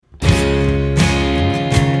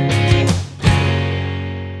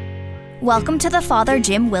Welcome to the Father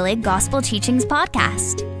Jim Willig Gospel Teachings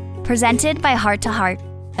Podcast, presented by Heart to Heart,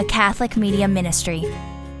 a Catholic media ministry.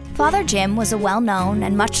 Father Jim was a well-known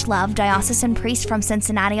and much-loved diocesan priest from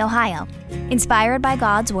Cincinnati, Ohio. Inspired by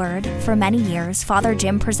God's Word, for many years, Father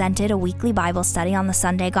Jim presented a weekly Bible study on the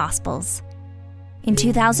Sunday Gospels. In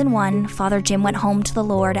 2001, Father Jim went home to the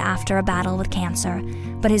Lord after a battle with cancer,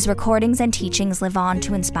 but his recordings and teachings live on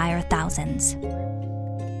to inspire thousands.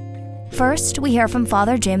 First, we hear from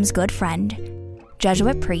Father Jim's good friend,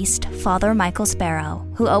 Jesuit priest Father Michael Sparrow,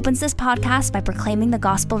 who opens this podcast by proclaiming the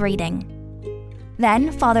Gospel reading.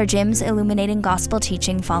 Then, Father Jim's illuminating Gospel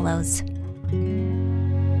teaching follows.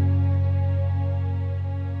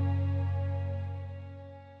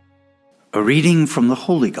 A reading from the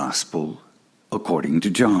Holy Gospel according to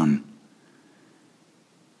John.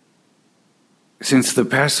 Since the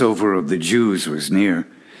Passover of the Jews was near,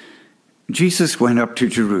 Jesus went up to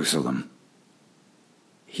Jerusalem.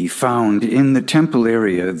 He found in the temple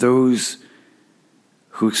area those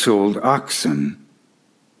who sold oxen,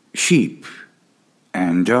 sheep,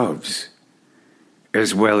 and doves,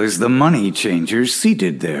 as well as the money changers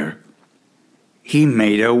seated there. He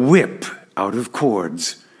made a whip out of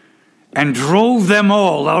cords and drove them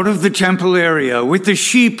all out of the temple area with the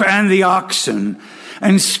sheep and the oxen,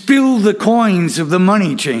 and spilled the coins of the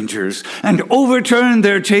money changers, and overturned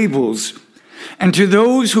their tables. And to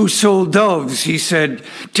those who sold doves, he said,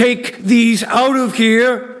 "Take these out of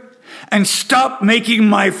here, and stop making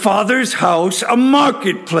my Father's house a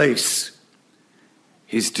marketplace."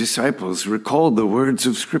 His disciples recalled the words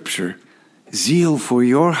of Scripture, "Zeal for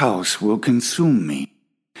your house will consume me."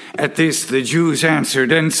 At this, the Jews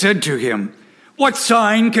answered and said to him, "What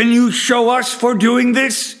sign can you show us for doing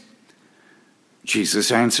this?"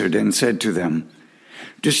 Jesus answered and said to them,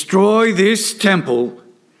 "Destroy this temple,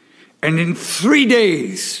 and in 3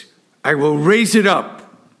 days I will raise it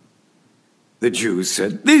up." The Jews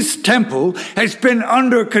said, "This temple has been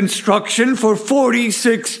under construction for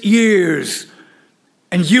 46 years,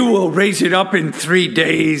 and you will raise it up in 3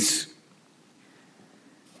 days?"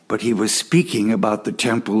 But he was speaking about the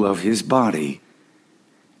temple of his body.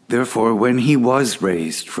 Therefore, when he was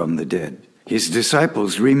raised from the dead, his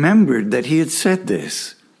disciples remembered that he had said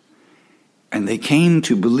this, and they came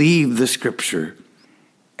to believe the Scripture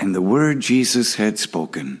and the word Jesus had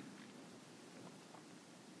spoken.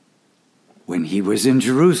 When he was in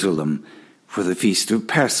Jerusalem for the feast of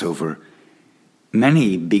Passover,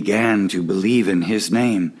 many began to believe in his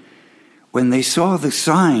name when they saw the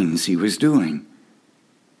signs he was doing.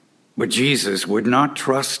 But Jesus would not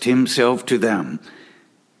trust himself to them,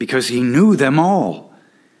 because he knew them all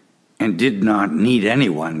and did not need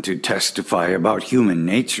anyone to testify about human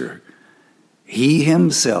nature. He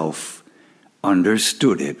himself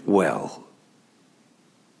understood it well.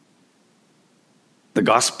 The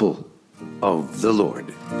Gospel of the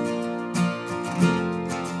Lord.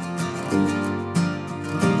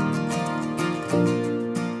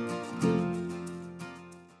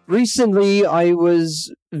 Recently, I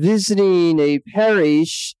was visiting a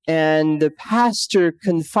parish, and the pastor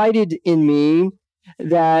confided in me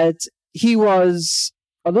that he was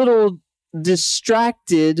a little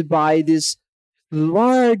distracted by this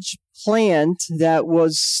large plant that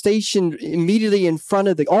was stationed immediately in front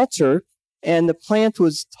of the altar, and the plant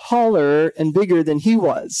was taller and bigger than he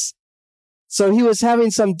was. So he was having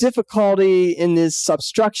some difficulty in this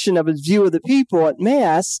obstruction of his view of the people at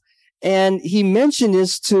Mass. And he mentioned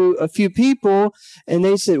this to a few people, and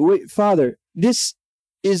they said, "Wait, Father, this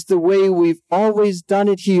is the way we've always done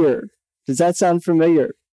it here." Does that sound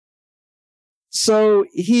familiar? So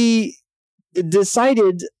he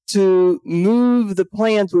decided to move the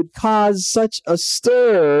plant would cause such a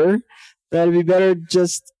stir that it'd be better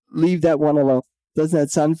just leave that one alone. Doesn't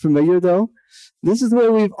that sound familiar, though? This is the way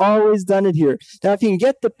we've always done it here. Now, if you can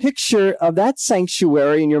get the picture of that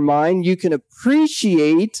sanctuary in your mind, you can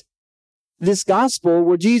appreciate this gospel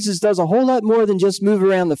where Jesus does a whole lot more than just move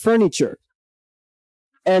around the furniture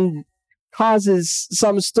and causes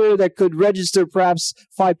some stir that could register perhaps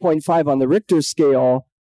 5.5 on the Richter scale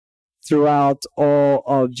throughout all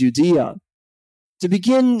of Judea. To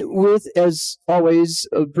begin with, as always,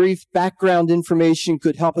 a brief background information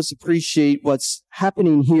could help us appreciate what's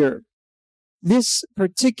happening here. This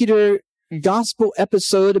particular gospel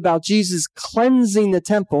episode about Jesus cleansing the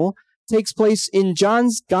temple takes place in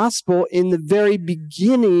John's Gospel in the very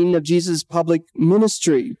beginning of Jesus' public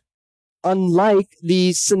ministry. Unlike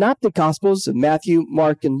the synoptic Gospels of Matthew,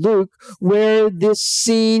 Mark, and Luke, where this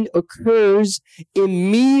scene occurs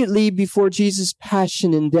immediately before Jesus'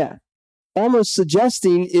 passion and death. almost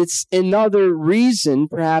suggesting it's another reason,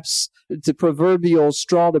 perhaps the proverbial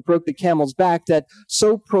straw that broke the camel's back, that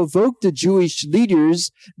so provoked the Jewish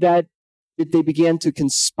leaders that they began to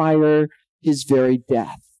conspire his very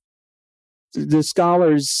death. The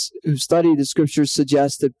scholars who study the scriptures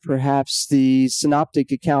suggest that perhaps the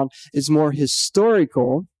synoptic account is more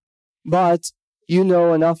historical, but you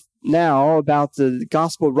know enough now about the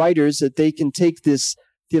gospel writers that they can take this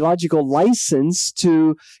theological license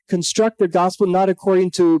to construct their gospel not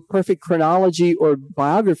according to perfect chronology or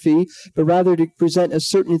biography, but rather to present a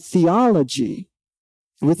certain theology.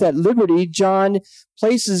 With that liberty, John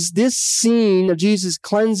places this scene of Jesus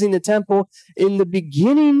cleansing the temple in the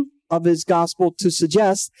beginning of his gospel to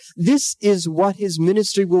suggest this is what his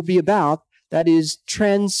ministry will be about, that is,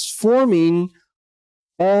 transforming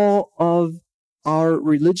all of our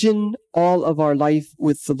religion, all of our life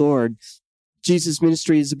with the Lord. Jesus'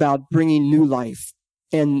 ministry is about bringing new life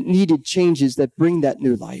and needed changes that bring that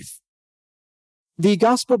new life. The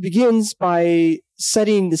gospel begins by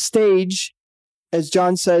setting the stage. As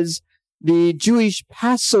John says, the Jewish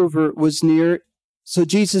Passover was near, so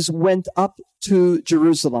Jesus went up to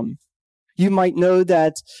Jerusalem. You might know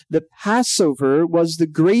that the Passover was the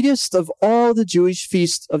greatest of all the Jewish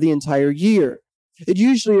feasts of the entire year. It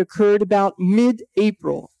usually occurred about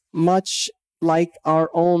mid-April, much like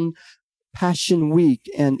our own Passion Week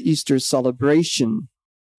and Easter celebration.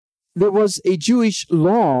 There was a Jewish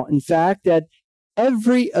law, in fact, that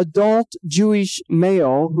every adult Jewish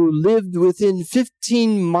male who lived within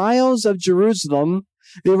 15 miles of Jerusalem,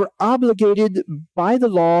 they were obligated by the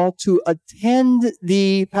law to attend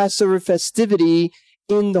the Passover festivity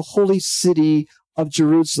in the holy city of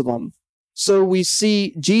Jerusalem. So we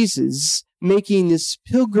see Jesus making this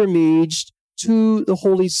pilgrimage to the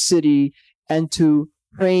holy city and to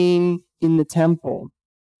praying in the temple,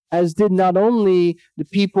 as did not only the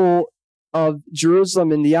people of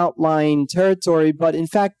Jerusalem in the outlying territory, but in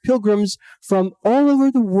fact pilgrims from all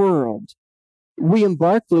over the world. William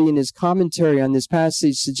Barclay, in his commentary on this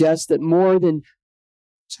passage, suggests that more than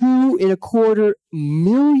 2.25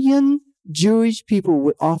 million Jewish people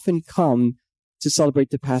would often come to celebrate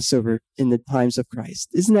the Passover in the times of Christ.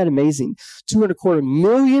 Isn't that amazing? 2.25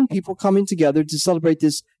 million people coming together to celebrate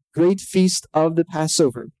this great feast of the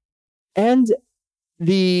Passover. And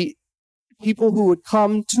the people who would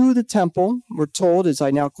come to the temple, we're told, as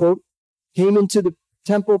I now quote, came into the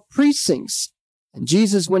temple precincts. And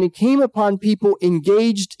Jesus, when he came upon people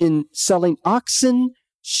engaged in selling oxen,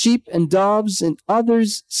 sheep, and doves, and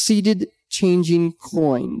others seated changing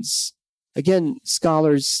coins. Again,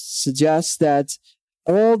 scholars suggest that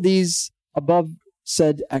all these above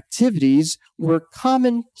said activities were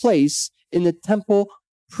commonplace in the temple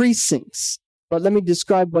precincts. But let me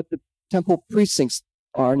describe what the temple precincts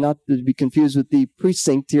are, not to be confused with the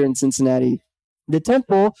precinct here in Cincinnati. The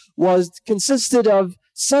temple consisted of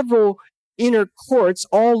several inner courts,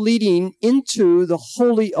 all leading into the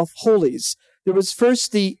Holy of Holies. There was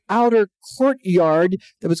first the outer courtyard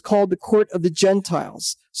that was called the Court of the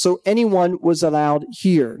Gentiles. So anyone was allowed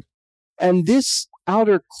here. And this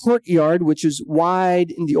outer courtyard, which is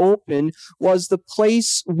wide in the open, was the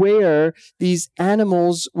place where these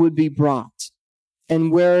animals would be brought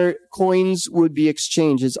and where coins would be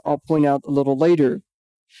exchanged, as I'll point out a little later.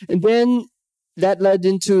 And then that led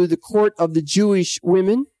into the court of the Jewish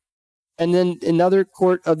women, and then another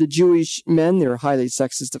court of the Jewish men. They're highly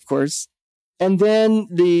sexist, of course. And then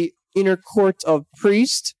the inner court of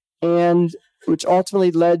priests, and which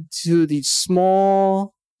ultimately led to the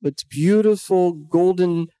small but beautiful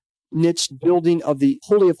golden niched building of the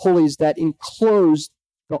Holy of Holies that enclosed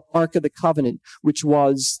the Ark of the Covenant, which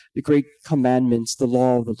was the great commandments, the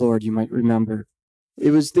law of the Lord, you might remember.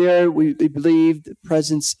 It was there, we believe, the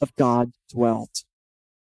presence of God dwelt.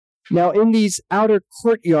 Now, in these outer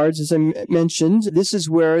courtyards, as I mentioned, this is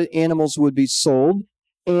where animals would be sold.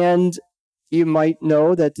 And you might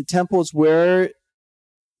know that the temple is where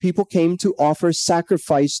people came to offer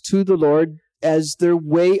sacrifice to the Lord as their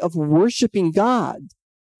way of worshiping God.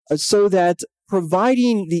 So that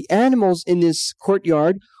providing the animals in this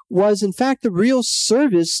courtyard was, in fact, a real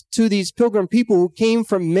service to these pilgrim people who came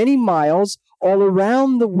from many miles all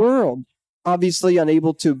around the world, obviously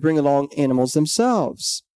unable to bring along animals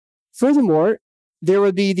themselves. Furthermore, there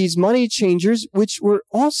would be these money changers, which were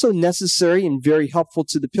also necessary and very helpful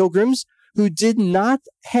to the pilgrims who did not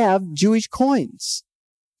have Jewish coins.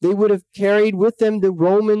 They would have carried with them the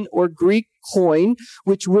Roman or Greek coin,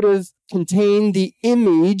 which would have contained the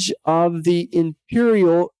image of the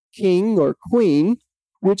imperial king or queen,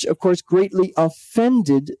 which, of course, greatly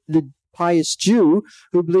offended the pious Jew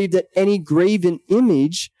who believed that any graven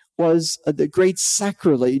image was the great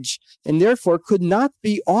sacrilege and therefore could not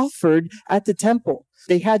be offered at the temple.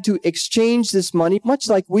 They had to exchange this money, much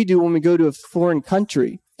like we do when we go to a foreign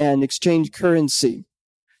country and exchange currency.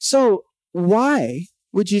 So why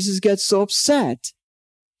would Jesus get so upset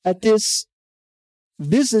at this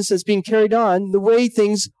business that's being carried on the way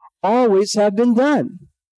things always have been done?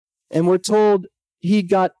 And we're told he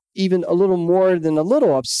got even a little more than a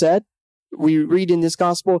little upset. We read in this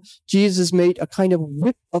gospel, Jesus made a kind of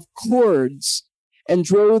whip of cords and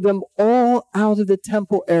drove them all out of the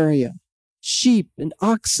temple area, sheep and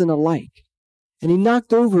oxen alike. And he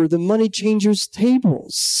knocked over the money changers'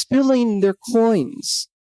 tables, spilling their coins.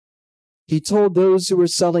 He told those who were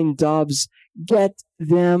selling doves, "Get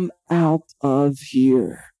them out of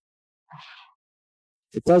here."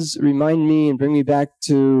 It does remind me and bring me back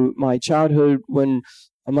to my childhood when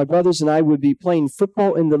my brothers and I would be playing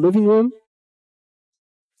football in the living room.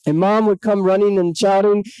 And Mom would come running and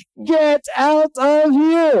shouting, "Get out of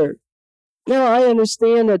here!" Now, I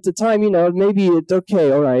understand at the time, maybe it's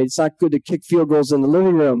okay, all right, it's not good to kick field goals in the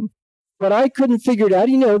living room. But I couldn't figure it out.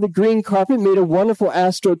 The green carpet made a wonderful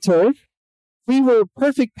AstroTurf. We were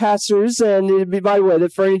perfect passers, and by the way, the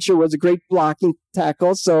furniture was a great blocking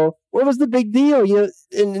tackle. So what was the big deal?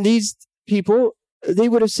 And these people, they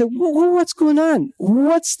would have said, well, what's going on?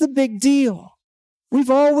 What's the big deal? We've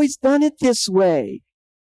always done it this way.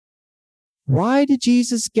 Why did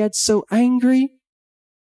Jesus get so angry?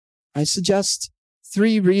 I suggest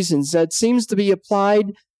 3 reasons that seems to be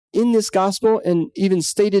applied in this gospel and even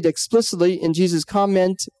stated explicitly in Jesus'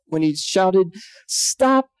 comment when he shouted,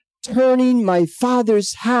 "Stop turning my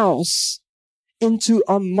Father's house into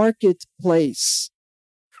a marketplace."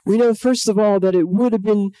 We know, first of all, that it would have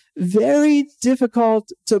been very difficult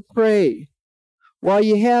to pray while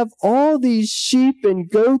you have all these sheep and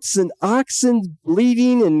goats and oxen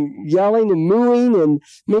bleating and yelling and mooing and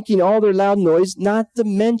making all their loud noise, not to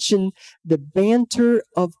mention the banter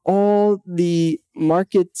of all the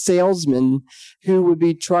market salesmen who would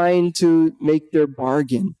be trying to make their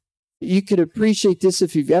bargain. You could appreciate this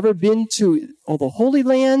if you've ever been to the Holy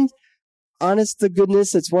Land. Honest to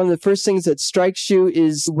goodness, it's one of the first things that strikes you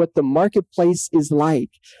is what the marketplace is like.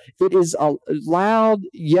 It is loud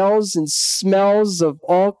yells and smells of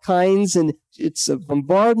all kinds, and it's a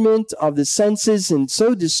bombardment of the senses and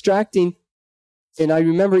so distracting. And I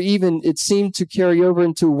remember even it seemed to carry over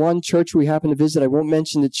into one church we happened to visit. I won't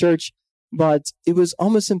mention the church, but it was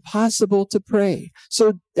almost impossible to pray.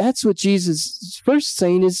 So that's what Jesus is first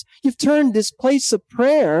saying is, you've turned this place of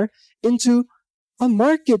prayer into a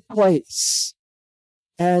marketplace.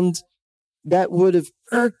 And that would have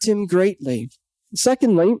irked him greatly.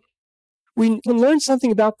 Secondly, we can learn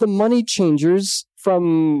something about the money changers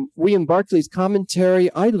from William Barclay's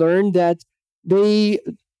commentary. I learned that they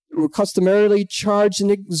were customarily charged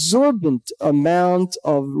an exorbitant amount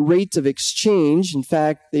of rate of exchange. In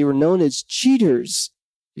fact, they were known as cheaters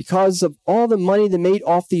because of all the money they made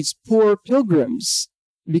off these poor pilgrims,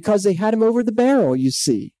 because they had them over the barrel, you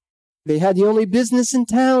see. They had the only business in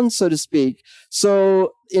town, so to speak.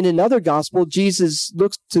 So in another gospel, Jesus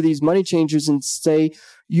looks to these money changers and say,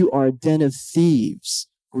 "You are a den of thieves."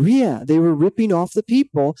 Yeah, they were ripping off the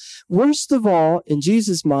people. Worst of all, in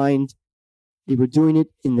Jesus' mind, they were doing it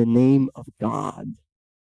in the name of God.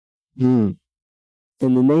 In the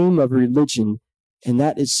name of religion. And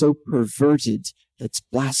that is so perverted, that's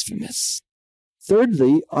blasphemous.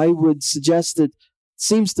 Thirdly, I would suggest that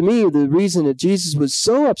seems to me the reason that Jesus was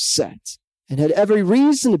so upset and had every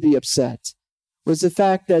reason to be upset was the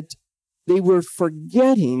fact that they were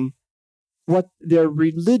forgetting what their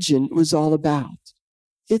religion was all about.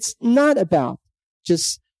 It's not about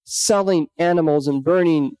just selling animals and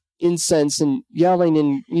burning incense and yelling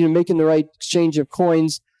and making the right exchange of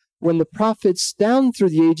coins. When the prophets down through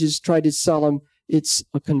the ages tried to sell them, it's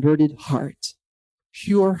a converted heart,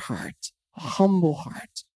 pure heart, a humble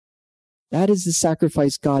heart. That is the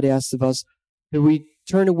sacrifice God asks of us, that we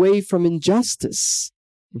turn away from injustice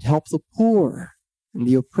and help the poor and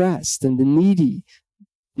the oppressed and the needy,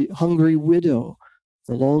 the hungry widow,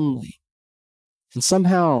 the lonely. And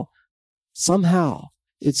somehow,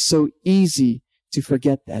 it's so easy to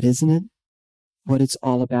forget that, isn't it? What it's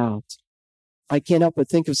all about. I can't help but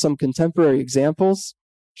think of some contemporary examples.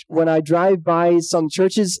 When I drive by some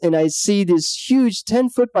churches and I see this huge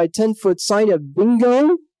 10-foot by 10-foot sign of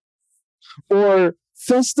bingo, or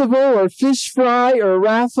festival, or fish fry, or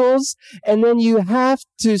raffles, and then you have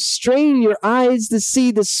to strain your eyes to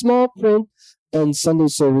see the small print, and Sunday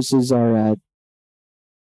services are at.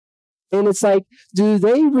 And it's like, do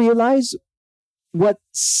they realize what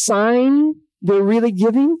sign they're really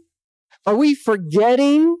giving? Are we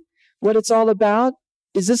forgetting what it's all about?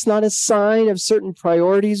 Is this not a sign of certain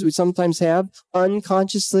priorities we sometimes have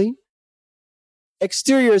unconsciously?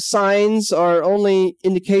 Exterior signs are only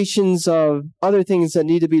indications of other things that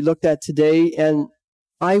need to be looked at today, and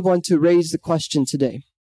I want to raise the question today.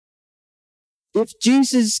 If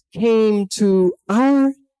Jesus came to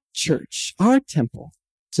our church, our temple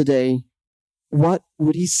today, what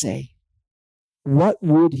would he say? What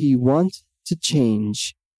would he want to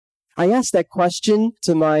change? I asked that question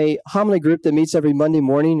to my homily group that meets every Monday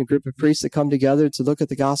morning, a group of priests that come together to look at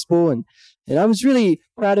the gospel. And I was really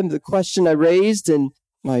proud of the question I raised. And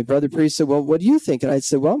my brother priest said, well, what do you think? And I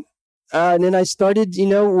said, well, and then I started,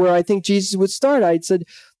 where I think Jesus would start. I said,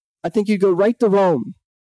 I think you'd go right to Rome.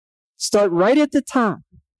 Start right at the top.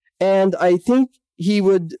 And I think he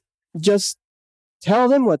would just tell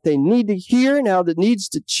them what they need to hear and how that needs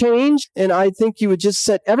to change. And I think he would just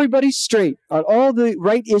set everybody straight on all the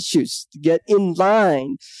right issues to get in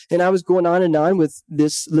line. And I was going on and on with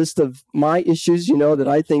this list of my issues, that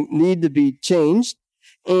I think need to be changed.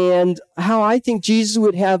 And how I think Jesus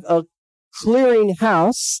would have a clearing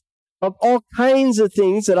house of all kinds of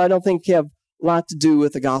things that I don't think have a lot to do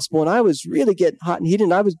with the gospel. And I was really getting hot and heated.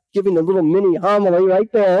 And I was giving a little mini homily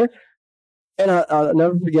right there. And I'll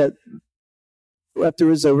never forget, after it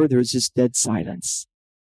was over, there was just dead silence.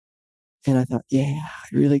 And I thought, I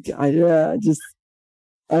really got him,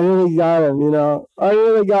 I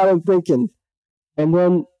really got him thinking. And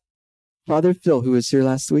then Father Phil, who was here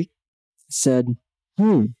last week, said,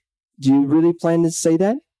 do you really plan to say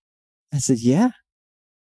that? I said, yeah.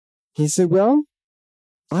 He said, well,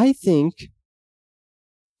 I think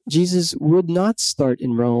Jesus would not start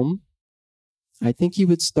in Rome. I think he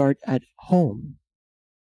would start at home.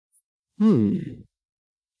 And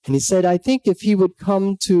he said, I think if he would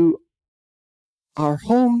come to our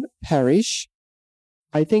home parish,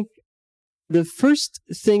 I think the first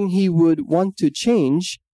thing he would want to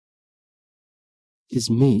change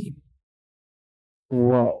is me.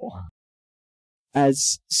 Whoa.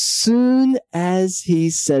 As soon as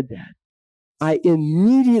he said that, I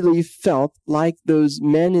immediately felt like those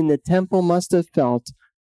men in the temple must have felt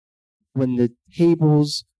when the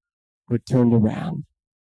tables were turned around.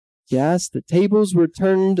 Yes, the tables were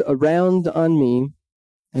turned around on me,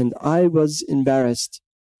 and I was embarrassed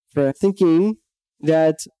for thinking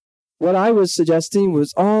that what I was suggesting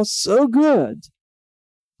was all so good,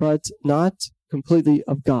 but not completely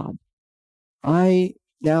of God. I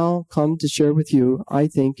now come to share with you, I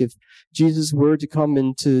think if Jesus were to come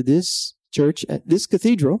into this church, at this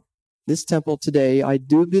cathedral, this temple today, I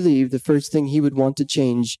do believe the first thing he would want to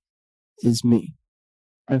change is me.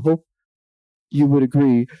 I hope you would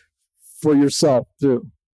agree for yourself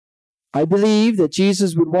too. I believe that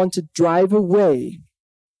Jesus would want to drive away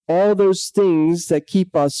all those things that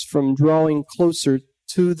keep us from drawing closer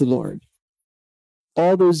to the Lord.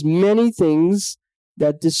 All those many things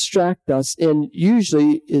that distract us, and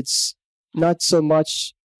usually it's not so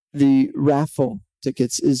much the raffle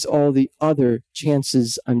tickets, is all the other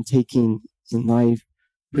chances I'm taking in life,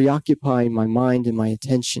 preoccupying my mind and my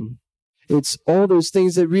attention. It's all those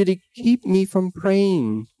things that really keep me from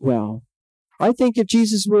praying well. I think if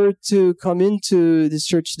Jesus were to come into this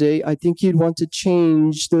church today, I think he'd want to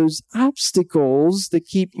change those obstacles that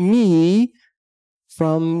keep me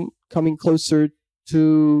from coming closer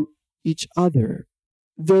to each other.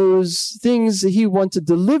 Those things that he wants to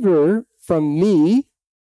deliver from me,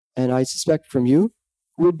 and I suspect from you,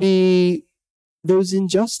 would be those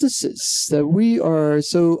injustices that we are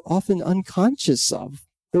so often unconscious of,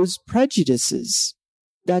 those prejudices,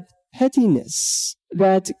 that pettiness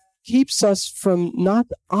that keeps us from not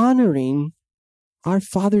honoring our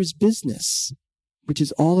Father's business, which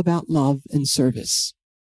is all about love and service.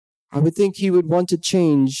 I would think he would want to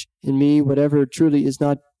change in me whatever truly is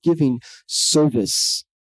not giving service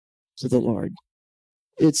to the Lord.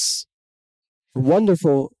 It's a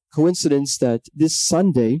wonderful coincidence that this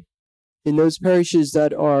Sunday, in those parishes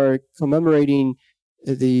that are commemorating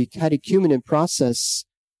the catechumenate process,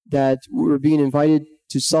 that we're being invited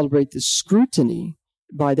to celebrate the scrutiny.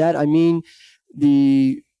 By that, I mean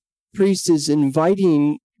the priest is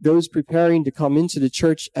inviting those preparing to come into the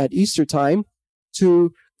church at Easter time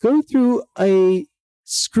to go through a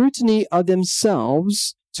scrutiny of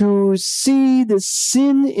themselves to see the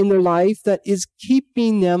sin in their life that is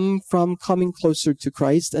keeping them from coming closer to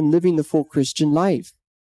Christ and living the full Christian life.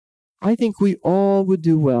 I think we all would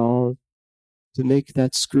do well to make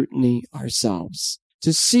that scrutiny ourselves,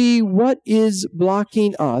 to see what is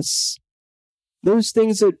blocking us, those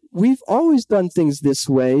things that we've always done things this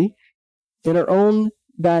way in our own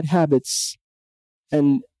bad habits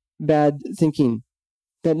and bad thinking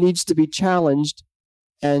that needs to be challenged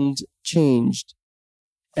and changed.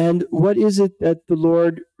 And what is it that the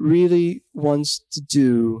Lord really wants to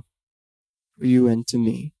do for you and to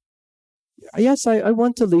me? Yes, I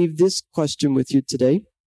want to leave this question with you today.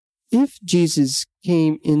 If Jesus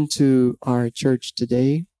came into our church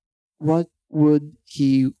today, what would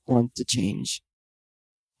he want to change?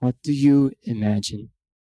 What do you imagine?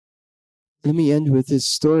 Let me end with this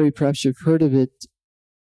story. Perhaps you've heard of it.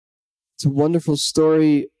 It's a wonderful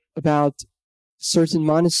story about a certain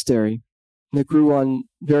monastery that grew on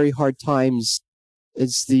very hard times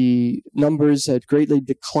as the numbers had greatly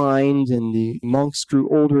declined and the monks grew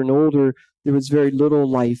older and older. There was very little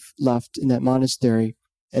life left in that monastery.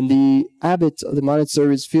 And the abbot of the monastery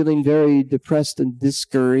was feeling very depressed and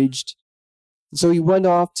discouraged. So he went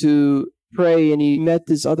off to pray, and he met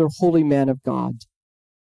this other holy man of God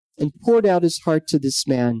and poured out his heart to this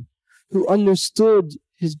man who understood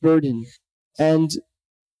his burden and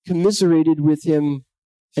commiserated with him.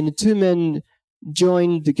 And the two men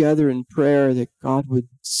joined together in prayer that God would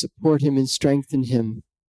support him and strengthen him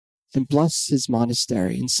and bless his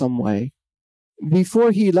monastery in some way.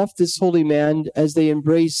 Before he left this holy man, as they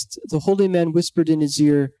embraced, the holy man whispered in his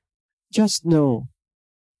ear, "Just know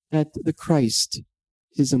that the Christ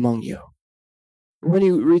is among you." When he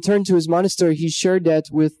returned to his monastery, he shared that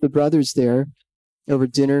with the brothers there over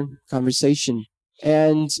dinner, conversation.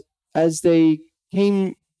 And as they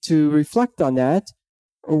came to reflect on that,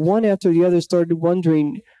 one after the other started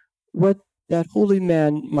wondering what that holy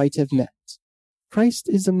man might have meant. Christ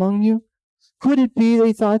is among you? Could it be,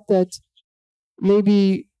 they thought, that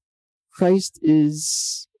maybe Christ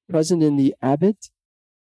is present in the abbot?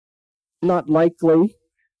 Not likely.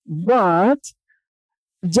 But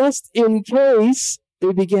just in case,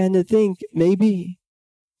 they began to think maybe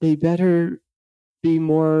they better be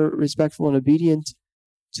more respectful and obedient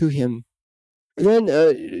to him. And then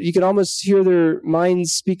you can almost hear their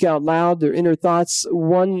minds speak out loud, their inner thoughts.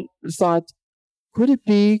 One thought, could it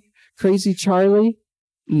be Crazy Charlie?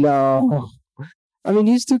 No. I mean,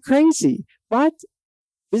 he's too crazy. But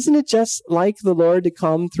isn't it just like the Lord to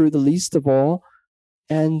come through the least of all?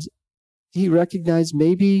 And he recognized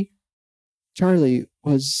maybe Charlie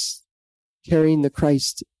was carrying the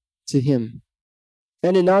Christ to him.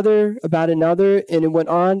 And another, about another, and it went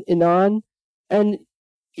on and on. And,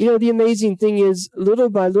 you know, the amazing thing is, little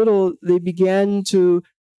by little, they began to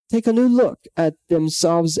take a new look at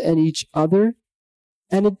themselves and each other.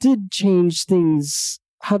 And it did change things,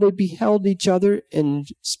 how they beheld each other and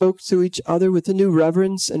spoke to each other with a new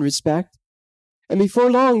reverence and respect. And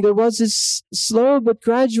before long, there was this slow but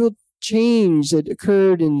gradual change that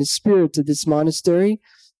occurred in the spirit of this monastery.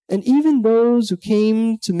 And even those who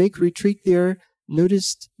came to make retreat there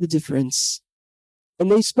noticed the difference.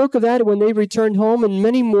 And they spoke of that when they returned home, and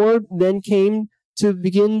many more then came to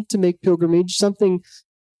begin to make pilgrimage, something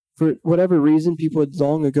for whatever reason people had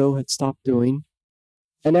long ago had stopped doing.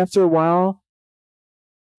 And after a while,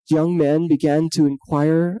 young men began to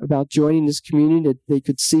inquire about joining this community, that they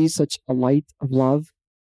could see such a light of love.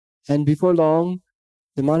 And before long,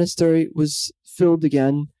 the monastery was filled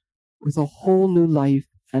again with a whole new life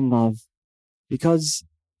and love, because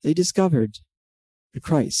they discovered the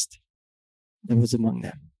Christ that was among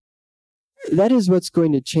them. That is what's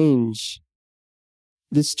going to change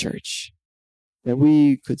this church, that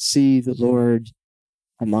we could see the Lord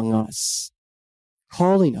among us,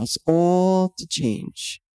 calling us all to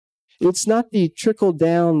change. It's not the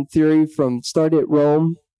trickle-down theory from start at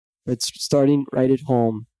Rome, but it's starting right at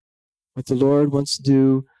home. What the Lord wants to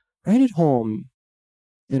do right at home,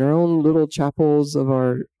 in our own little chapels of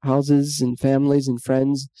our houses and families and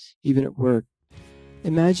friends, even at work.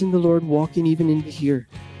 Imagine the Lord walking even into here.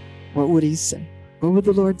 What would he say? What would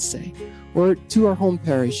the Lord say? Or to our home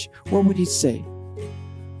parish, what would he say?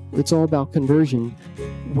 It's all about conversion.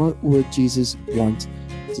 What would Jesus want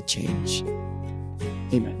to change?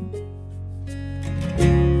 Amen.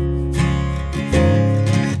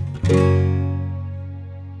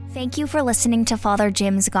 Thank you for listening to Father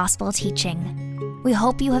Jim's Gospel Teaching. We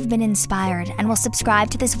hope you have been inspired and will subscribe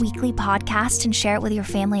to this weekly podcast and share it with your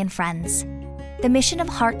family and friends. The mission of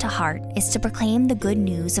Heart to Heart is to proclaim the good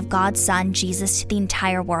news of God's Son, Jesus, to the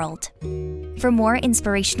entire world. For more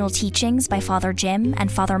inspirational teachings by Father Jim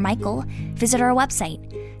and Father Michael, visit our website,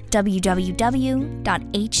 www.htoh.us.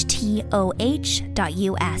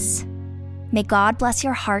 May God bless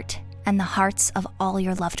your heart and the hearts of all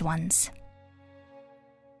your loved ones.